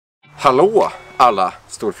Hallå alla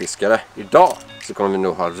storfiskare! Idag så kommer vi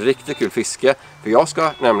nog ha riktigt kul fiske. För jag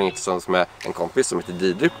ska nämligen tillsammans med en kompis som heter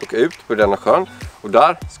Didrik åka ut på denna sjön. Och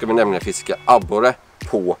där ska vi nämligen fiska abborre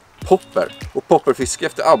på popper. Och popperfiske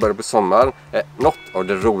efter abborre på sommaren är något av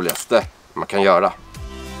det roligaste man kan göra.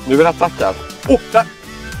 Nu vill jag tacka. Där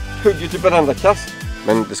hugger typ varenda kast.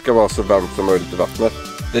 Men det ska vara så varmt som möjligt i vattnet.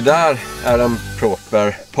 Det där är en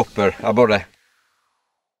proper popper abborre.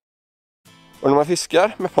 Och när man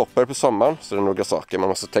fiskar med popper på sommaren så är det några saker man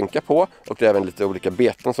måste tänka på. Och det är även lite olika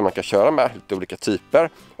beten som man kan köra med, lite olika typer.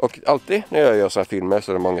 Och alltid när jag gör sådana här filmer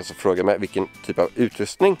så är det många som frågar mig vilken typ av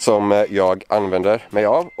utrustning som jag använder mig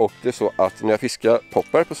av. Och det är så att när jag fiskar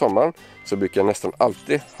popper på sommaren så brukar jag nästan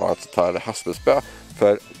alltid ha ett sånt här haspelspö.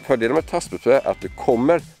 För fördelen med ett haspelspö är att du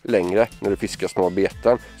kommer längre när du fiskar små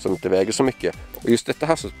beten som inte väger så mycket. Och just detta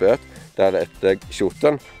haspelspöet, det är ett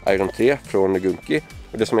Shoten Iron 3 från Gunki.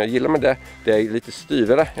 Och det som jag gillar med det är lite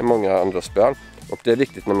styvare än många andra spön. Och det är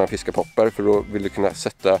viktigt när man fiskar popper, för då vill du kunna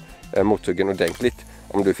sätta mothuggen ordentligt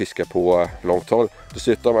om du fiskar på långt håll.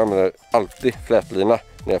 Dessutom använder jag alltid flätlina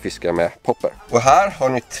när jag fiskar med popper. Och här har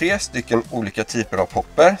ni 3 stycken olika typer av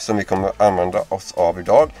popper som vi kommer att använda oss av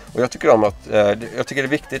idag. Och jag tycker det är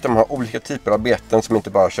viktigt att man har olika typer av beten som inte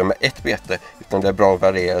bara kör med ett bete, utan det är bra att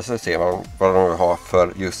variera sig och se vad de vill ha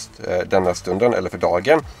för just denna stunden eller för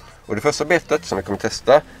dagen. Och det första betet som vi kommer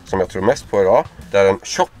testa, som jag tror mest på idag, det är en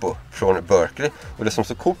choppo från Berkeley. Och det som är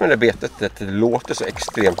så coolt med det betet är att det låter så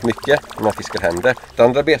extremt mycket när man fiskar händer. Det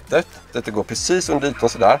andra betet, det går precis under ytan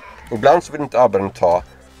sådär. Och ibland så vill inte abborren ta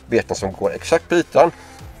beten som går exakt på ytan.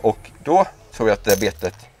 Och då tror jag att det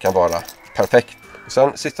betet kan vara perfekt. Och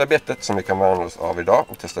sen sista betet som vi kan använda oss av idag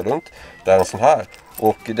och testa runt, det är en sån här.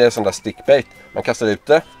 Och det är en sån där stickbait. Man kastar ut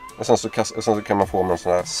det och sen så kan man få med en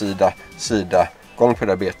sån här sida gång på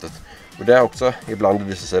det här betet. Och det är också ibland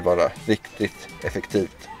visar sig vara riktigt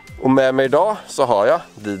effektivt. Och med mig idag så har jag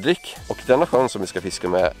Didrik. Och denna sjön som vi ska fiska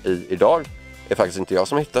med idag är faktiskt inte jag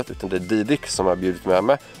som har hittat, utan det är Didrik som har bjudit med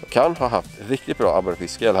mig. Och han har haft riktigt bra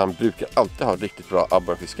abborrefiske, eller han brukar alltid ha riktigt bra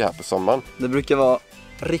abborrefiske här på sommaren. Det brukar vara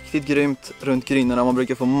riktigt grymt runt grynnorna, man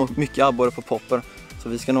brukar få mycket abborre på popper. Så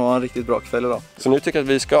vi ska nog ha en riktigt bra kväll idag. Så nu tycker jag att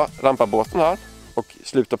vi ska rampa båten här och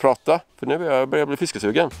sluta prata, för nu börjar jag bli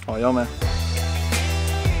fiskesugen. Ja, jag med.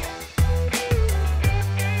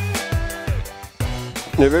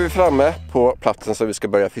 Nu är vi framme på platsen som vi ska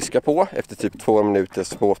börja fiska på efter typ 2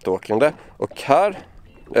 minuters båtåkande. Och här,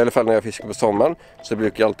 i alla fall när jag fiskar på sommaren, så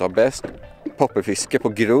brukar jag alltid ha bäst popperfiske på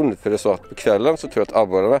grund. För det är så att på kvällen så tror jag att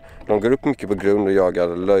abborrarna, de går upp mycket på grund och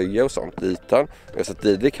jagar löje och sånt i ytan. Jag så att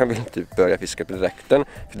Didrik kan väl typ börja fiska på direkten.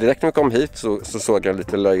 För direkt när vi kom hit så såg jag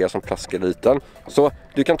lite löja som plaskade i ytan. Så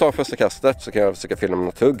du kan ta första kastet så kan jag försöka filma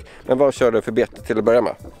något hugg. Men vad kör du för bete till att börja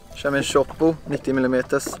med? Kör med en choppo 90 mm.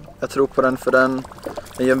 Jag tror på den för den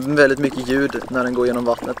gör väldigt mycket ljud när den går genom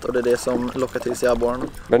vattnet. Och det är det som lockar till sig abborrarna.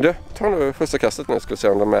 Men du, ta nu första kastet nu, ska vi se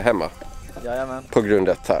om de är hemma. Jajamän. På grund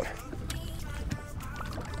 1 här.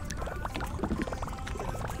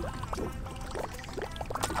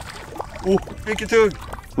 Vilket hugg!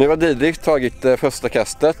 Nu har Didrik tagit första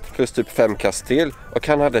kastet plus typ 5 kast till. Och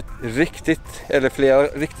han hade flera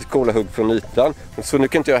riktigt coola hugg från ytan. Så nu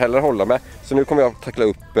kan inte jag heller hålla med. Så nu kommer jag att tackla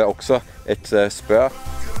upp också ett spö.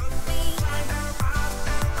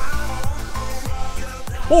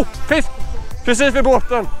 Fisk! Precis vid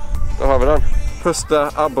båten! Då har vi den.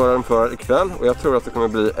 Första abborren för ikväll. Och jag tror att det kommer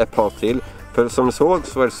bli ett par till. För som ni såg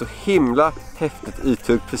så var det så himla häftigt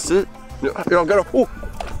ythugg precis. Nu jagar de.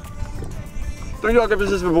 De jagar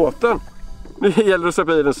precis vid båten. Nu gäller det att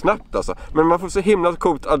släppa i den snabbt alltså. Men man får så himla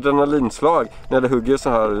coolt adrenalinslag när det hugger så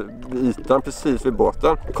här vid ytan precis vid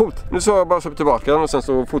båten. Coolt. Nu så har jag bara släppt tillbaka den och sen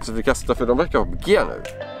så fortsätter vi kasta, för de verkar ha G nu.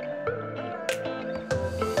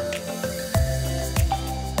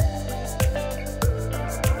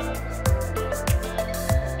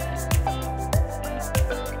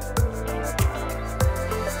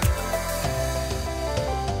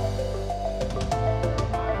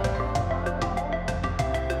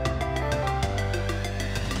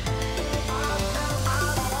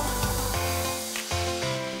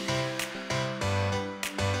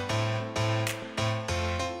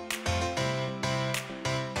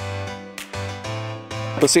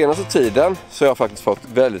 På senaste tiden så har jag faktiskt fått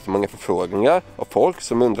väldigt många förfrågningar av folk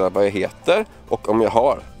som undrar vad jag heter och om jag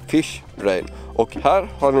har Fishbrain. Och här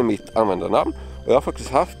har ni mitt användarnamn. Och jag har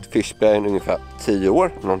faktiskt haft Fishbrain ungefär 10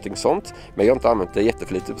 år, någonting sånt. Men jag har inte använt det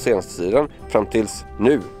jätteflitigt på senaste tiden fram tills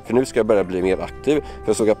nu. För nu ska jag börja bli mer aktiv. För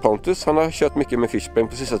jag såg att Pontus, han har kört mycket med Fishbrain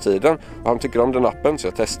på sista tiden. Och han tycker om den appen så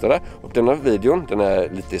jag testade. Och denna videon, den är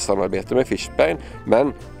lite i samarbete med Fishbrain.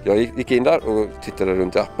 Men jag gick in där och tittade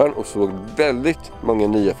runt i appen och såg väldigt många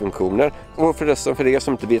nya funktioner. Och för er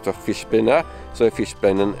som inte vet vad Fishbrain är, så är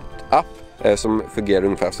Fishbrain en app som fungerar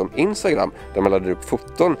ungefär som Instagram, där man laddar upp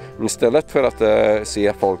foton. Men istället för att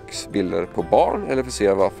se folks bilder på barn eller för att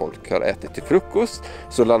se vad folk har ätit till frukost,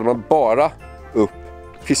 så laddar man bara upp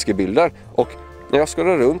fiskebilder. Och när jag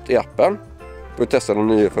scrollade runt i appen och testade de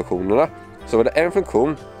nya funktionerna, så var det en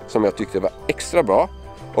funktion som jag tyckte var extra bra.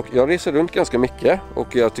 Och jag reser runt ganska mycket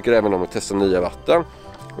och jag tycker även om att testa nya vatten.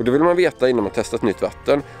 Och då vill man veta innan man testat nytt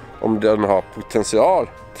vatten om den har potential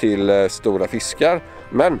till stora fiskar.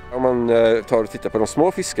 Men om man tar och tittar på de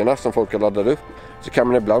små fiskarna som folk har laddat upp, så kan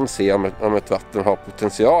man ibland se om ett vatten har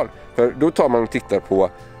potential. För då tar man och tittar på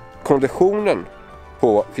konditionen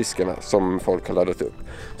på fiskarna som folk har laddat upp.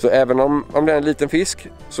 Så även om det är en liten fisk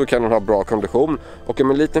så kan den ha bra kondition. Och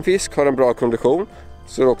om en liten fisk har en bra kondition,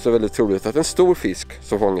 så är det också väldigt troligt att en stor fisk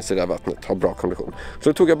som fångas i det här vattnet har bra kondition. Så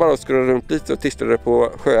då tog jag bara och scrollade runt lite och tittade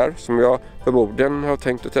på sjöar som jag förmodligen har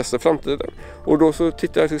tänkt att testa i framtiden. Och då så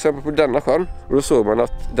tittade jag till exempel på denna sjön, och då såg man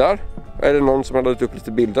att där är det någon som har laddat upp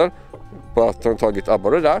lite bilder på att de tagit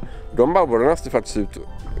abborre där. De abborrarna ser faktiskt ut,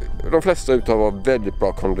 de flesta utav har väldigt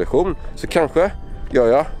bra kondition. Så kanske gör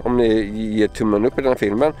jag, om ni ger tummen upp i den här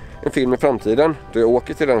filmen, en film i framtiden då jag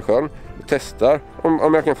åker till den sjön och testar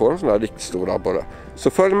om jag kan få en sån här riktigt stor abborre. Så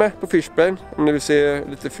följ med på Fishbrain om ni vill se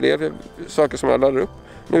lite fler saker som jag laddar upp.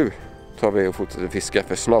 Nu tar vi och fortsätter fiska,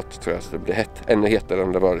 för snart tror jag att det blir ännu hetare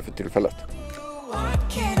än det var för tillfället.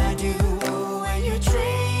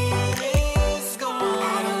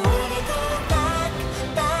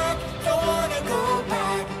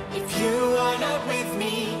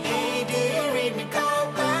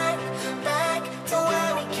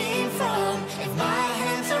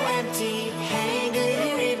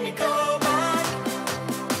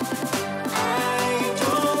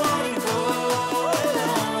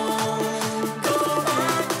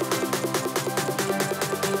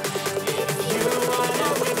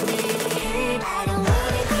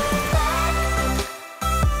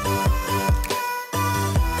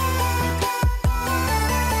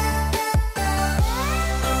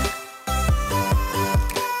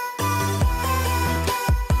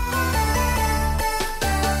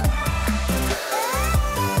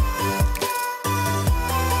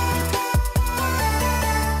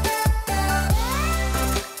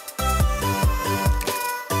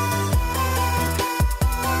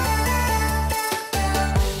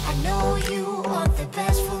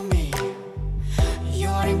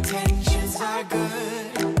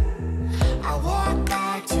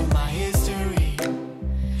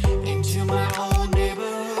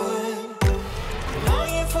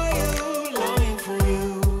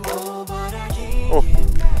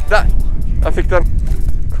 Där! Jag fick den.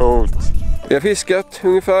 Coolt. Vi har fiskat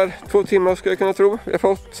ungefär 2 timmar skulle jag kunna tro. Vi har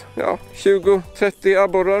fått 20-30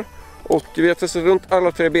 abborrar. Och vi har testat runt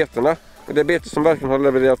alla 3 betena. Det bete som verkligen har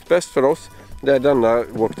levererat bäst för oss, det är denna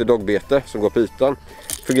walk the dog bete som går på ytan.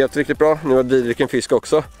 Fungerat riktigt bra. Nu har Didrik en fisk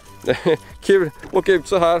också. Det är kul att åka ut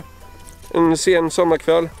så här en sen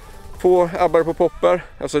sommarkväll. Få abborre på popper.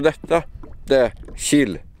 Alltså detta, det är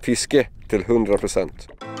chill fiske till 100%.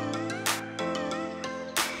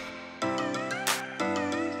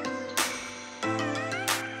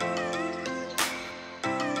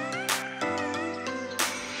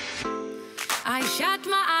 I shut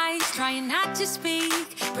my eyes, trying not to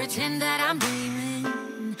speak, pretend that I'm dreaming.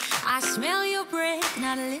 I smell your breath,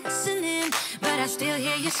 not listening, but I still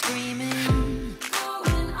hear you screaming.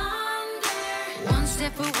 Going under. One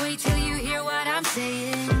step away till you hear what I'm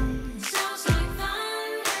saying. Sounds like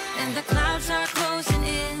thunder. And the clouds are closing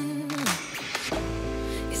in.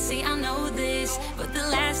 You see, I know this, but the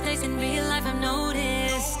last days in real life I've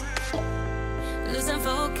noticed. Losing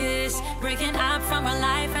focus, breaking up from our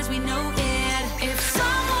life as we know it. If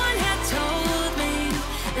someone had told me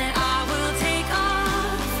that I will take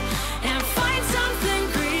off and find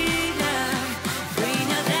something greener,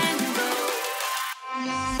 greener than gold.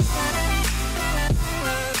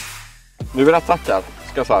 Nu är det attack här,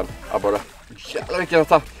 ska jag säga. Abborre. Jävlar vilken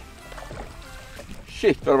attack.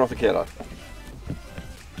 Shit vad de attackerar.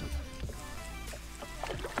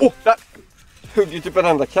 Där! Hugger typ en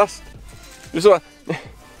enda kast. Du så,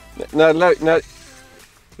 när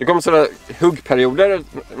det kommer sådana huggperioder,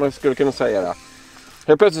 man skulle kunna säga det.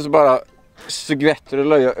 Helt plötsligt så bara skvätter det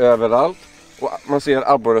löja överallt. Och man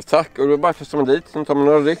ser abborreattack och då bara kastar man dit, sen tar man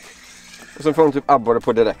några ryck. Och sen får de typ abborre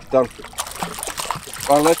på direkten.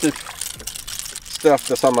 Alla är typ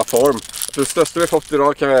stöpta samma form. Det största vi fått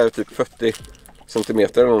idag kan vara typ 40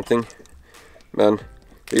 centimeter eller någonting. Men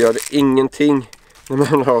det gör det ingenting när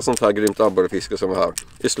man har sånt här grymt abborrefiske som vi har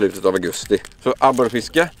i slutet av augusti. Så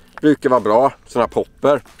abborrefiske brukar vara bra, sådana här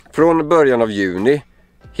popper. Från början av juni,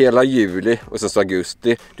 hela juli och sen så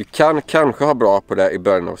augusti. Du kan kanske ha bra på det i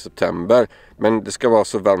början av september. Men det ska vara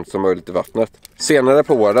så varmt som möjligt i vattnet. Senare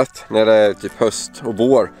på året, när det är typ höst och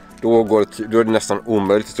vår, då är det nästan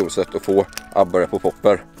omöjligt i stort sett att få abborre på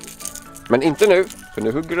popper. Men inte nu, för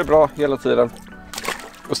nu hugger det bra hela tiden.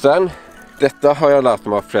 Och sen, detta har jag lärt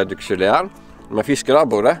mig av Fredrik Julien. När man fiskar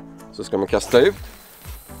abborre så ska man kasta ut.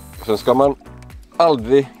 Och sen ska man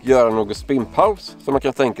aldrig göra någon spinnpaus, som man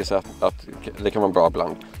kan tänka sig att det kan vara bra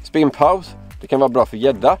ibland. Spinnpaus, det kan vara bra för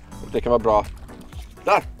gädda och det kan vara bra...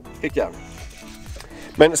 Där fick jag.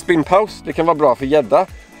 Men spinnpaus, det kan vara bra för gädda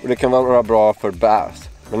och det kan vara bra för bass.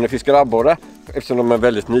 Men när du fiskar abborre, eftersom de är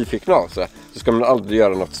väldigt nyfikna av sig, så ska man aldrig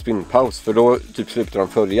göra något spinnpaus, för då typ slutar de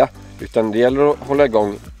följa. Utan det gäller att hålla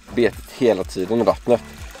igång betet hela tiden i vattnet.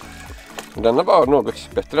 Den är bara något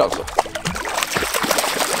bättre alltså.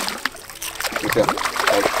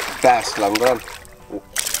 Basslandaren.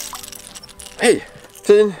 Hej!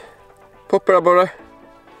 Fin popperabborre.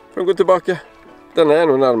 Får gå tillbaka. Den är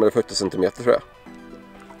nog närmare 40 cm tror jag.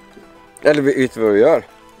 Eller vet du vad vi gör?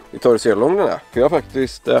 Vi tar och ser hur lång den är. För jag har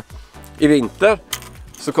faktiskt i vinter,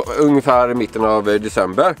 så ungefär i mitten av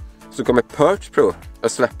december, så kommer PERCH Pro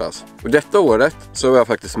att släppas. Och detta året så var jag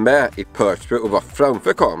faktiskt med i PERCH Pro och var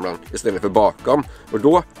framför kameran istället för bakom. Och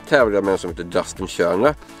då tävlade jag med en som heter Justin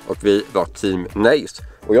Körner och vi var Team Nice.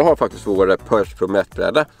 Och jag har faktiskt vår PERCH Pro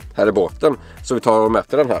mätbräda här i båten. Så vi tar och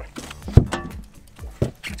mäter den här.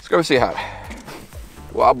 Ska vi se här.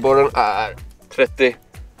 Och abborren är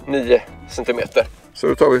 39 cm. Så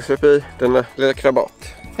då tar vi förbi denna lilla krabat.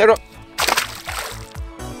 Hej då!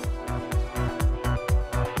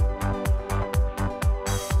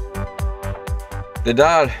 Det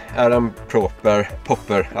där är en proper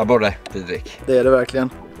popperabborre, Didrik. Det är det verkligen.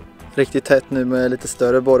 Riktigt tätt nu med lite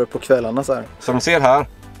större borre på kvällarna så här. Som ni ser här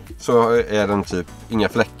så är den typ inga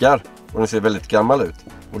fläckar och den ser väldigt gammal ut.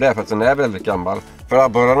 Och det är för att den är väldigt gammal. För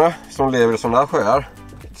abborrarna som lever i sådana här sjöar,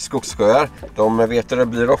 skogssjöar, de vet att det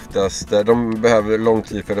blir oftast, de behöver lång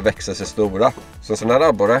tid för att växa sig stora. Så en sån här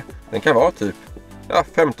abborre, den kan vara typ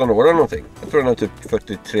 15 år eller någonting. Jag tror den är typ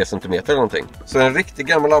 43 cm eller någonting. Så en riktigt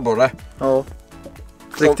gammal abborre. Ja.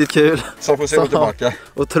 Riktigt kul. Som får se mig tillbaka.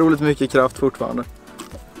 Otroligt mycket kraft fortfarande.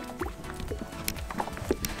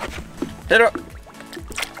 Hej då!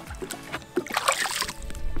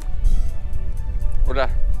 Och där.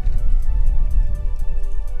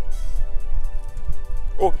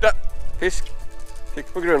 Där! Fisk!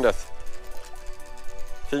 Fick på grundet.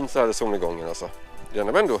 Fin så här är solnedgången alltså. Den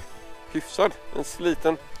är ändå hyfsad. En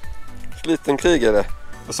sliten krigare.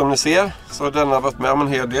 Och som ni ser så har denna varit med om en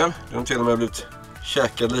hel del. Den har till och med blivit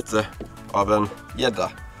käkad lite av en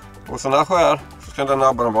gädda. Och sådana här sjöar så kan den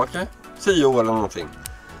abborren vara 10 år eller någonting.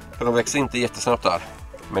 För de växer inte jättesnabbt där.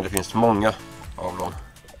 Men det finns många av dem.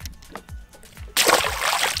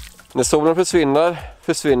 När solen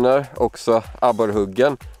försvinner också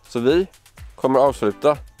abborrhuggen. Så vi kommer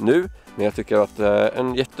avsluta nu. Men jag tycker att det är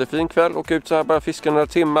en jättefin kväll. Åka ut så här, bara fiska några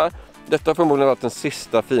timmar. Detta har förmodligen varit den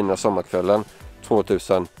sista fina sommarkvällen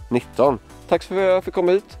 2019. Tack för att jag fick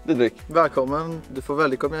komma hit, Didrik. Välkommen. Du får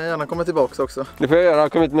väldigt gärna komma tillbaka också. Det får jag göra.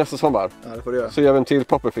 Jag kommer hit nästa sommar. Ja, det får du göra. Så gör vi en till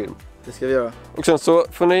popperfilm. Det ska vi göra. Och sen så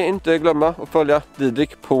får ni inte glömma att följa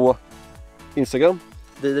Didrik på Instagram.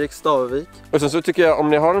 Didrik Stavevik. Och sen så tycker jag, om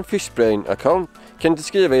ni har en Fishbrain-account, kan ni inte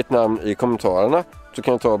skriva ert namn i kommentarerna. Så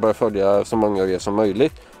kan jag ta och börja följa så många av er som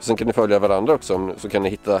möjligt. Och sen kan ni följa varandra också, så kan ni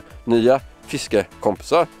hitta nya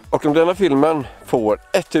fiskekompisar. Och om denna filmen får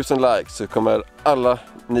 1000 likes så kommer alla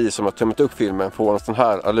ni som har tummat upp filmen få en sån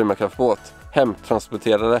här aluminiumkraftbåt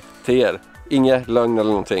hemtransporterade till er. Inget lögn eller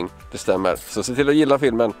någonting, det stämmer. Så se till att gilla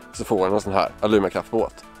filmen så får ni en sån här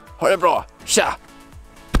aluminiumkraftbåt. Ha det bra, tja!